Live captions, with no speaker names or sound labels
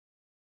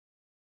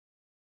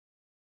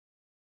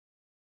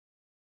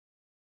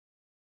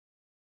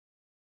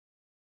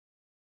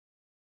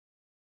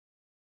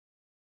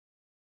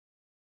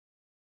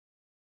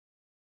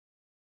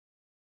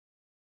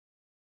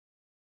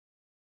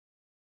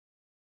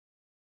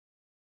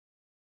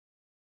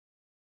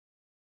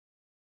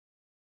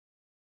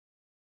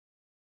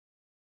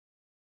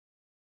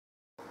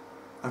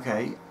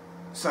Okay,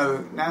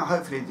 so now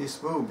hopefully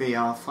this will be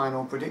our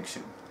final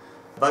prediction.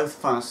 Both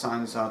fire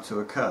signs are to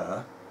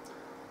occur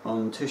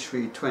on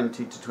Tishri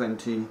 20 to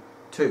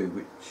 22,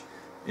 which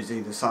is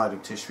either side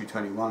of Tishri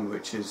 21,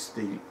 which is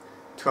the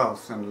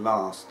 12th and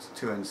last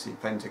 2NC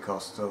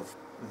Pentecost of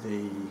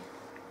the,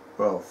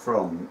 well,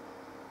 from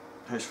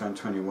Heshvan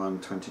 21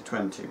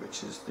 2020,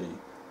 which is the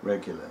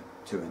regular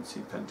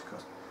 2NC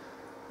Pentecost.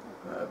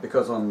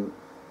 Because on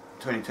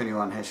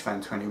 2021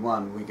 Heshvan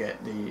 21 we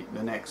get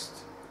the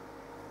next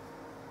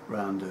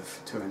round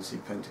of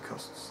 2NC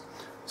Pentecosts.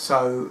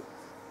 So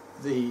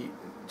the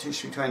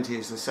Tishri 20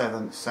 is the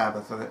 7th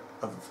Sabbath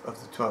of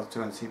the 12th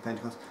 2NC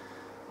Pentecost,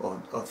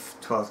 or of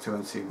 12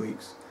 2NC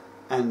weeks,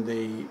 and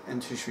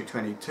Tishri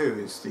 22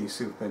 is the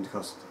Super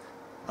Pentecost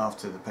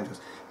after the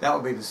Pentecost. That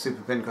will be the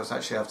Super Pentecost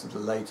actually after the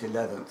late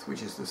 11th,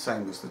 which is the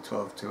same as the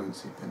 12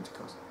 2NC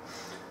Pentecost.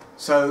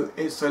 So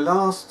it's the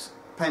last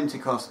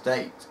Pentecost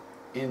date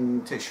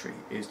in Tishri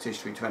is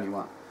Tishri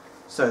 21.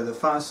 So the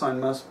fire sign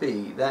must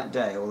be that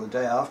day, or the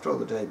day after, or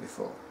the day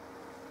before.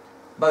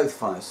 Both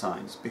fire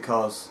signs,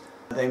 because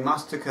they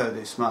must occur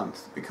this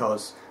month,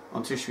 because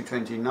on Tishri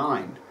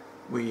 29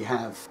 we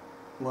have,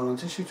 well, on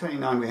Tishri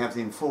 29 we have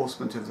the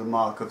enforcement of the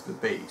mark of the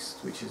beast,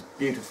 which is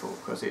beautiful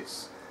because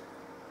it's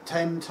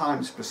 10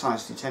 times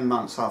precisely 10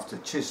 months after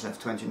Chislev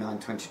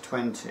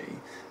 29-2020,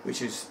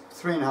 which is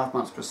 3.5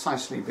 months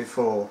precisely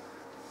before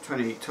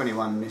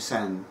 21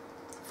 Nisan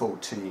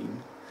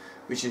 14,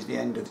 which is the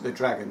end of the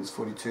dragon's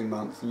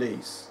 42-month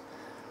lease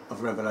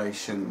of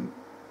Revelation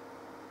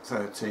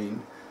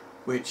 13,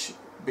 which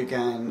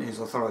began his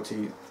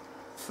authority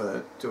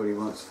for doing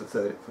what he wants for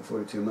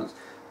 42 months,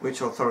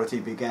 which authority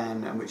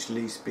began and which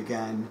lease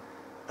began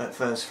at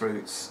first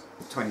fruits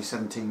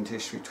 2017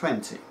 Tishri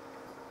 20.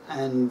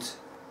 And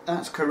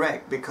that's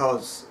correct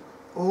because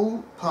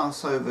all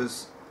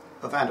Passovers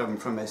of Adam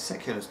from a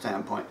secular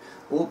standpoint,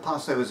 all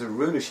Passovers of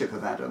rulership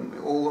of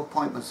Adam, all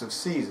appointments of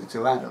Caesar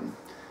to Adam,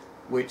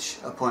 which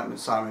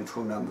appointments are in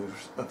full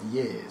numbers of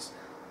years,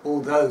 all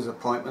those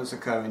appointments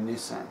occur in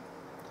Nisan.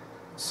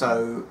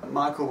 So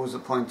Michael was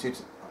appointed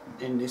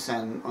in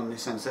Nisan, on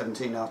Nisan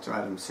 17 after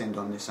Adam sinned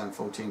on Nisan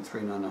 14,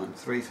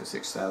 3993 for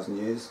 6,000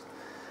 years.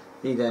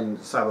 He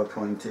then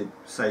sub-appointed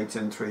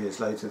Satan 3 years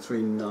later,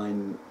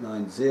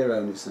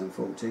 3990 Nisan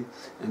 14,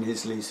 and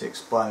his lease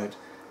expired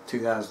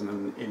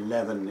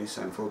 2011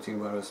 Nisan 14,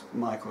 whereas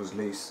Michael's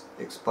lease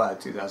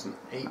expired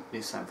 2008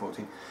 Nisan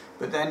 14.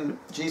 But then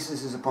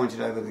Jesus is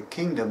appointed over the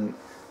kingdom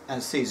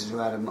as Caesar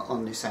to Adam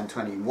on Nisan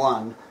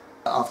 21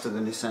 after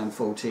the Nisan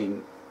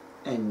 14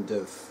 end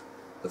of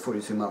the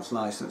 42 months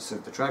license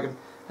of the dragon,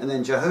 and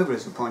then Jehovah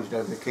is appointed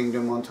over the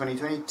kingdom on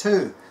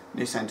 2022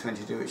 Nisan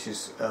 22, which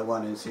is 1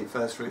 NC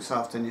first fruits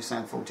after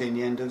Nisan 14,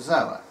 the end of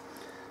Zoar.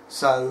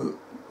 So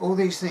all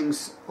these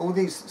things, all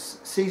these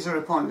Caesar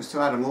appointments to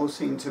Adam all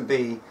seem to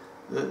be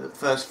the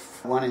first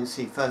 1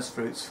 NC first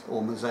fruits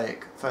or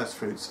Mosaic first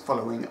fruits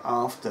following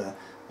after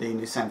the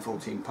Nisan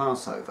 14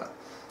 Passover.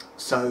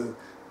 So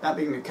that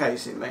being the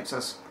case, it makes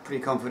us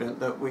pretty confident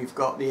that we've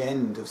got the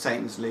end of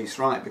Satan's lease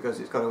right,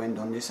 because it's got to end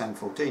on Nisan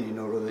 14 in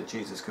order that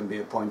Jesus can be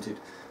appointed,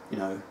 you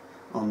know,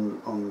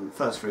 on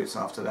first fruits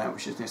after that,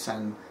 which is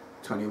Nisan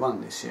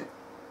 21 this year.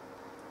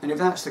 And if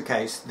that's the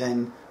case,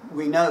 then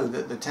we know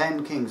that the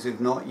 10 kings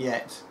who've not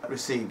yet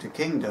received a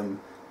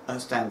kingdom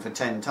stand for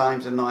 10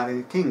 times and not having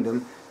a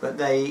kingdom, but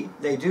they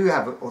do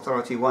have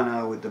authority 1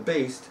 hour with the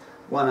beast,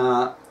 1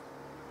 hour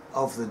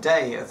of the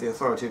day of the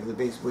authority of the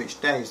beast, which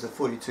day is the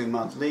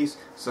 42-month lease.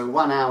 So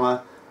 1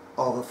 hour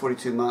of a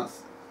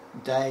 42-month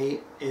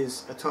day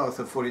is a 12th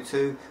of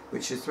 42,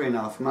 which is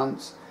 3.5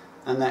 months,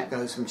 and that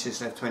goes from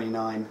Chislev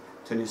 29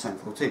 to Nisan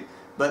 14.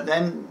 But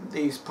then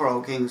these poor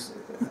old kings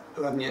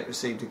who haven't yet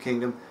received a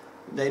kingdom,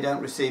 they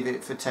don't receive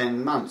it for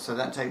 10 months, so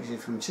that takes you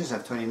from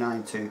Chislev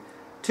 29 to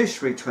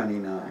Tishri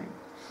 29.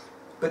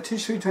 But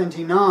Tishri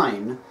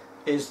 29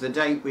 is the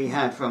date we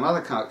had from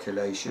other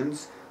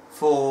calculations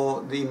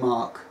for the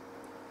mark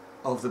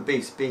of the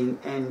beast being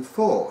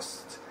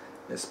enforced.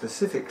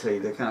 Specifically,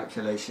 the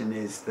calculation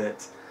is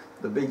that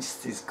the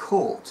beast is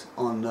caught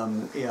on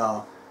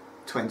ER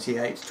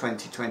 28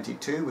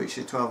 2022, which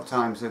is 12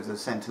 times of the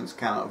sentence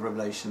count of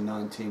Revelation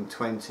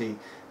 19:20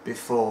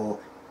 before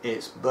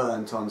it's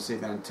burnt on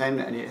Sivan 10,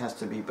 and it has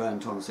to be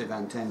burnt on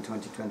Sivan 10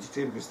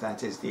 2022 because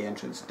that is the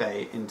entrance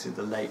day into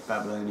the late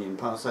Babylonian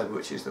Passover,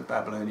 which is the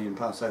Babylonian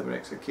Passover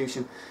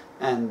execution,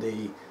 and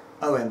the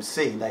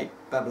OMC, late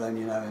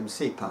Babylonian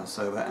OMC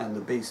Passover, and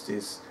the beast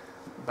is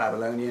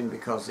Babylonian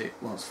because it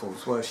wants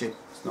false worship.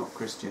 It's not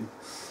Christian.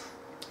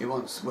 It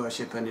wants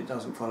worship and it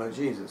doesn't follow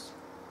Jesus.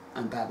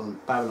 And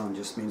Babylon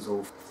just means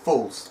all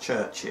false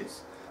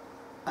churches.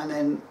 And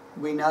then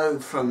we know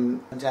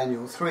from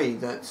Daniel 3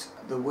 that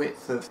the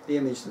width of the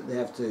image that they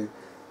have to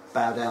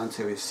bow down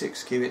to is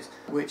 6 cubits,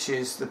 which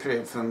is the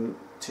period from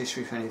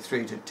Tishri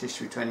 23 to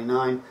Tishri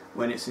 29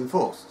 when it's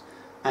enforced.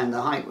 And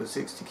the height was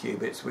 60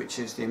 cubits, which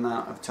is the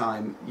amount of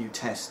time you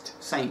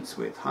test saints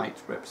with,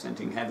 height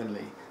representing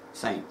heavenly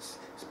saints.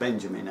 It's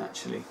Benjamin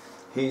actually.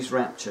 He's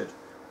raptured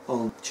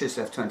on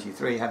Chislev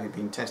 23, having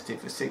been tested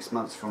for 6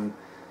 months from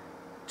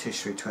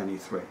Tishri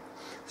 23.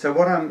 So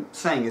what I'm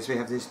saying is we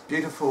have this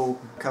beautiful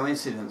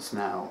coincidence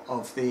now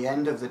of the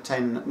end of the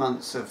 10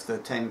 months of the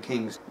 10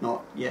 kings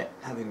not yet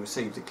having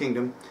received the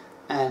kingdom,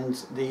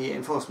 and the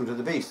enforcement of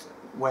the beast,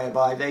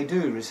 whereby they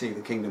do receive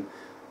a kingdom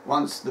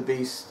once the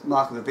beast,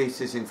 mark of the beast,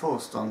 is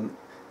enforced on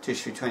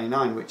Tishri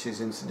 29, which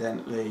is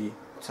incidentally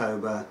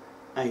October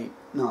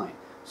 8-9.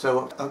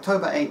 So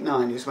October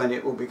 8-9 is when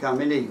it will become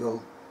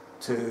illegal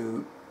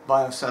to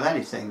buy or sell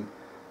anything,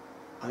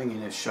 I think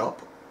in a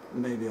shop,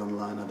 maybe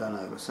online, I don't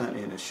know, but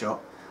certainly in a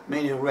shop. I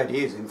mean, it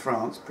already is in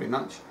France, pretty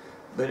much,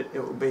 but it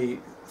will be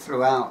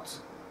throughout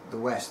the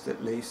West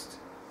at least,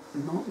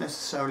 not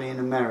necessarily in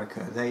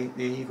America. The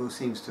eagle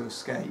seems to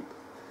escape.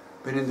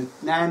 But in the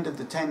land of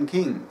the 10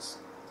 kings,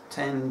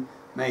 10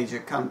 major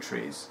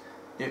countries,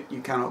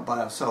 you cannot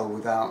buy or sell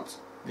without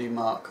the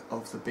mark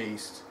of the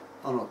beast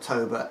on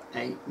October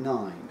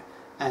 8-9.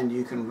 And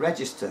you can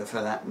register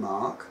for that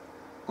mark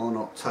on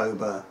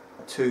October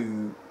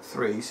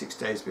 2-3, 6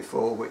 days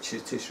before, which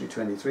is Tishri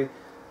 23.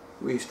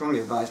 We strongly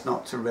advise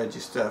not to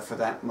register for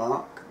that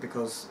mark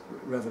because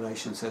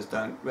Revelation says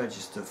don't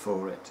register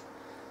for it.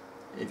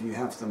 If you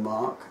have the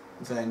mark,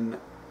 then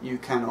you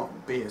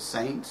cannot be a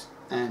saint,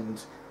 and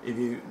if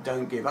you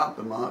don't give up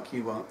the mark,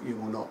 you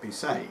will not be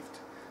saved.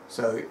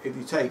 So if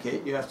you take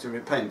it, you have to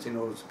repent in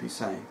order to be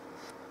saved.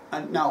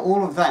 And now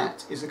all of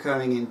that is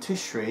occurring in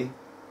Tishri,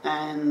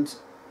 and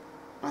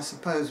I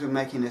suppose we're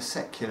making a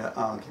secular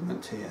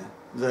argument here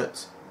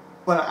that,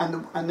 well,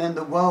 and then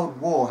the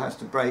world war has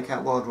to break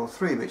out, World War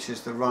III, which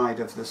is the ride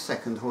of the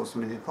second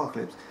horseman in the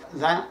apocalypse.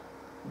 That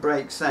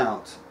breaks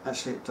out,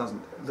 actually it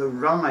doesn't. The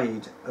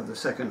ride of the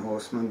second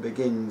horseman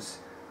begins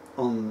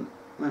on,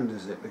 when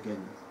does it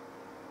begin?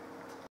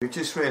 We've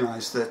just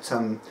realised that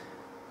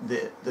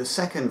the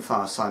second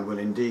fire sign will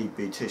indeed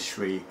be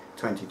Tishri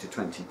 20 to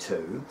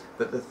 22,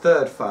 but the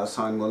third fire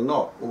sign will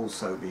not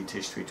also be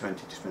Tishri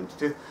 20 to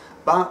 22,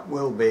 but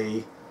will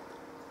be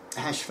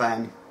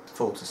Heshvan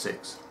 4 to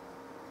 6.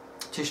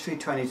 Tishri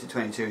 20 to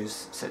 22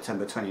 is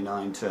September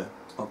 29 to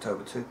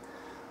October 2,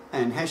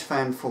 and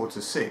Heshvan 4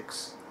 to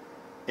 6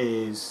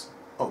 is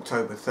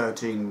October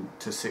 13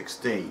 to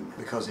 16,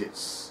 because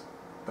it's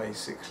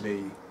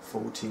basically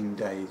 14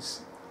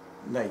 days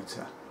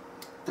later.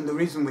 And the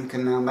reason we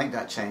can now make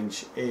that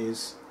change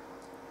is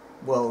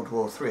World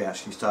War III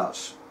actually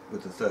starts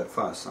with the third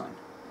fire sign,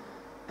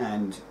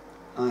 and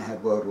I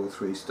had World War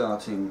III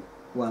starting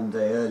one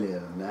day earlier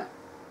than that,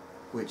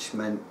 which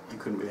meant you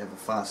couldn't really have a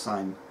fire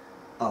sign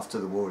after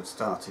the war had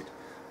started.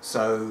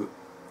 So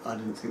I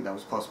didn't think that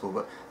was possible,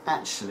 but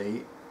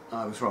actually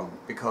I was wrong,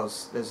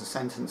 because there's a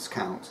sentence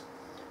count.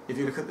 If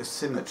you look at the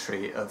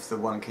symmetry of the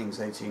 1 Kings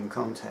 18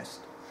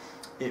 contest,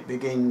 it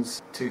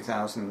begins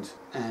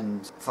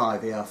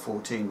 2005 ER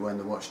 14 when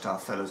the Watchtower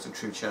fell as a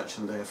true church,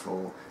 and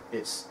therefore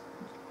it's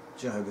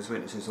Jehovah's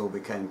Witnesses all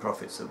became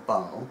prophets of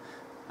Baal,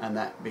 and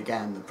that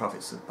began the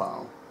prophets of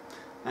Baal.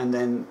 And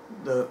then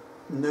the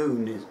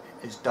noon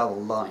is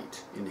double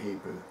light in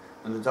Hebrew,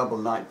 and the double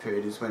light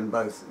period is when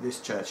both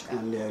this church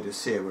and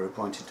Laodicea were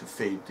appointed to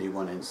feed the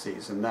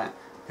 1NCs, and that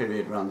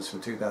period runs from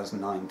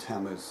 2009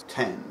 Tammuz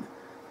 10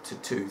 to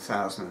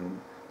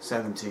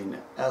 2017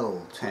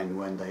 El 10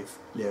 when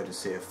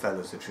Laodicea fell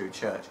as a true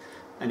church.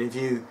 And if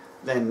you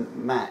then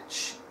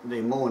match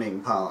the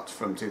morning part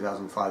from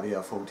 2005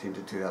 ER 14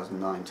 to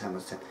 2009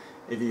 Tammuz 10,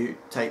 if you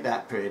take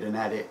that period and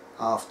add it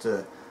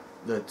after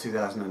the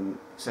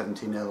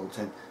 2017 El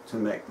 10 to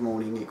make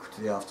morning equal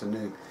to the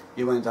afternoon,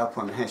 you end up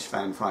on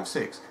Heshvan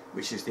 5-6,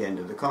 which is the end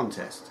of the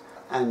contest.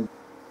 And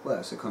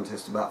well, it's a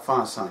contest about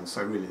fire signs,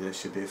 so really there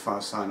should be a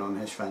fire sign on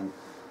Heshvan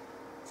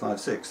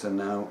 5-6, and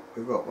now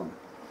we've got one.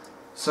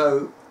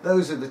 So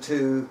those are the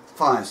two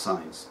fire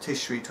signs,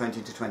 Tishri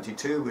 20 to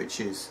 22, which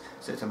is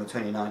September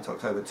 29 to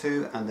October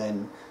 2, and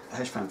then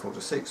Heshvan 4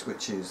 to 6,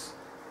 which is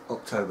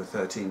October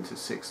 13 to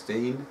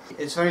 16.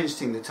 It's very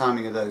interesting, the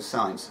timing of those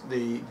signs.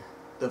 The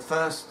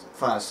first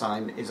fire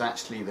sign is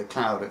actually the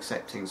cloud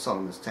accepting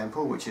Solomon's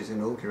temple, which is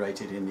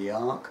inaugurated in the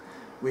Ark.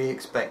 We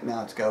expect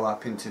now to go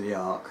up into the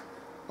Ark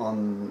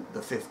on the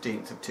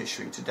 15th of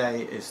Tishri.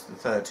 Today is the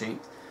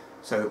 13th,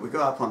 so we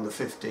go up on the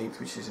 15th,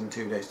 which is in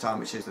 2 days' time,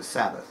 which is the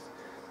Sabbath.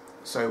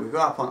 So we go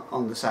up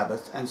on the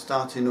Sabbath and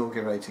start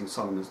inaugurating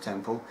Solomon's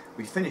temple.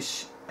 We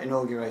finish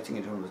inaugurating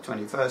it on the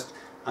 21st,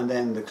 and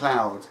then the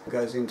cloud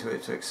goes into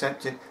it to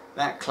accept it.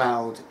 That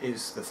cloud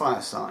is the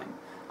fire sign.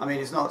 I mean,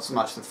 it's not so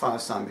much the fire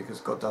sign because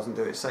God doesn't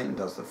do it, Satan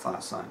does the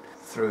fire sign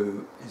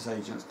through his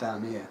agents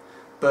down here.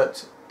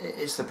 But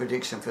it's the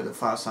prediction for the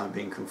fire sign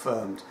being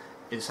confirmed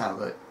is how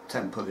the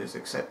temple is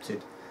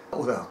accepted.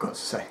 Although I've got to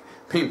say,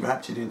 being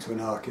raptured into an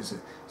ark is a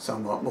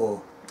somewhat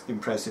more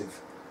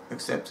impressive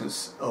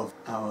acceptance of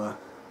our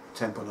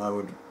temple,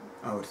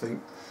 I would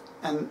think.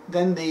 And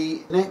then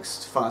the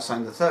next fire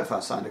sign, the third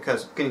fire sign,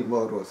 occurs at the beginning of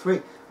World War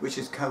III, which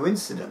is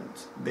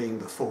coincident, being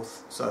the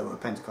fourth so of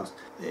Pentecost.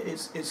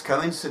 It's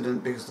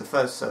coincident because the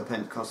first so of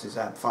Pentecost is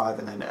Ab 5,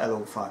 and then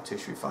Elul 5,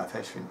 Tishri 5,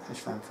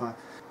 Heshvan 5.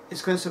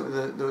 it's coincident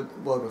with the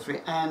World War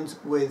III and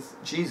with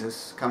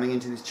Jesus coming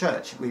into this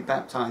church. We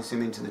baptise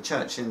him into the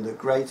church in the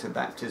greater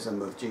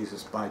baptism of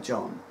Jesus by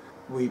John.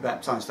 We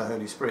baptise the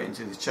Holy Spirit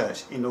into this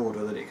church in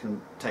order that it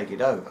can take it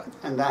over.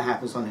 And that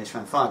happens on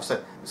Hishvan 5.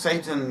 So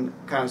Satan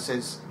kind of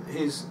says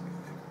his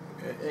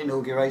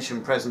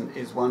inauguration present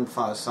is one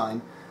fire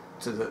sign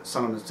to the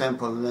Solomon's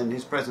Temple, and then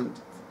his present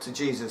to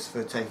Jesus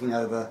for taking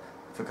over,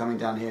 for coming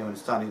down here and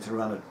starting to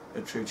run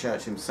a true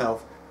church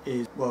himself,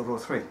 is World War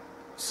III.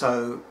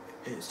 So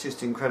it's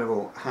just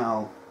incredible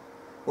how,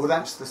 well,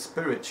 that's the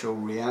spiritual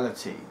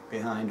reality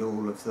behind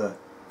all of the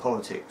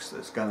politics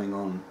that's going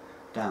on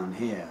down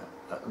here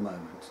at the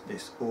moment.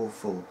 This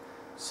awful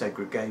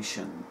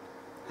segregation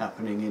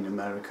happening in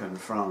America and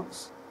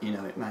France. You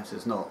know, it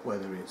matters not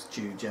whether it's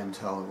Jew,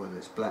 Gentile, whether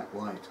it's black,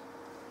 white,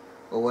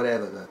 or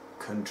whatever the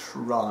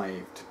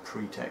contrived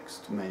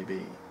pretext may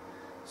be.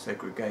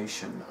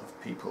 Segregation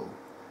of people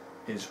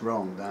is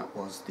wrong. That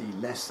was the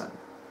lesson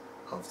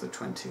of the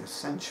 20th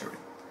century,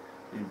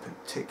 in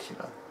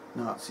particular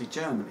Nazi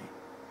Germany.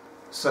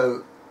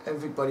 So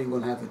everybody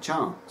will have a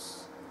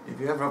chance. If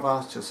you ever have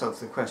asked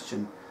yourself the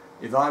question,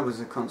 if I was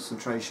a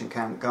concentration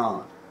camp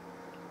guard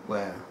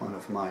where one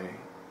of my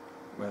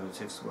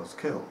relatives was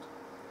killed,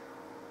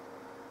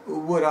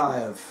 would I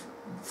have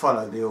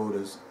followed the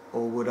orders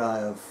or would I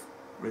have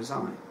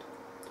resigned?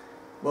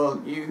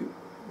 Well, you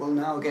will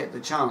now get the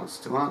chance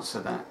to answer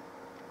that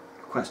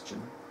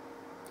question,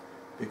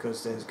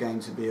 because there's going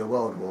to be a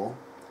world war,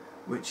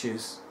 which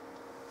is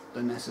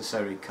the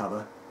necessary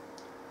cover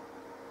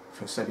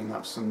for setting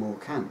up some more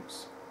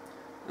camps.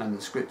 And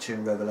the scripture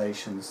in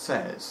Revelation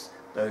says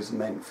those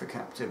meant for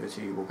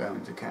captivity will go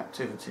into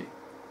captivity.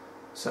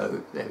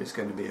 So there is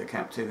going to be a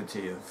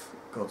captivity of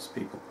God's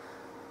people.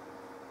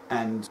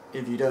 And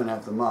if you don't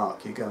have the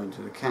mark, you go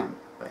into the camp,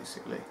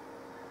 basically.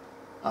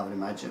 I would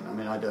imagine. I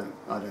mean, I don't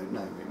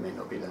know. It may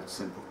not be that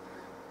simple.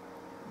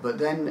 But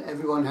then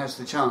everyone has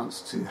the chance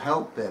to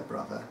help their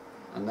brother,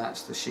 and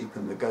that's the sheep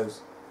and the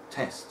goat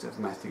test of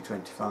Matthew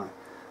 25.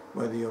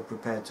 Whether you're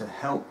prepared to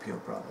help your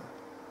brother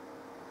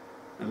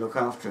and look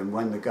after him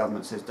when the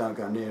government says don't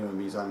go near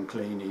him, he's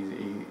unclean,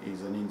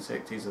 he's an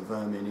insect, he's a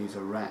vermin, he's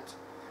a rat,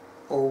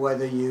 or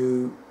whether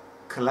you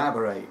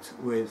collaborate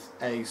with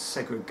a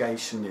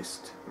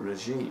segregationist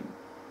regime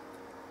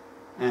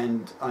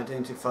and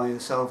identify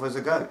yourself as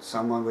a goat,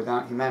 someone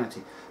without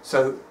humanity.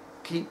 So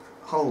keep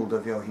hold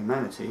of your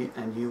humanity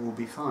and you will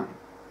be fine.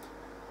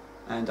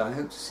 And I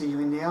hope to see you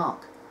in the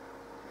Ark,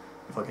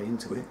 if I get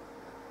into it.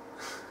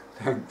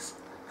 Thanks.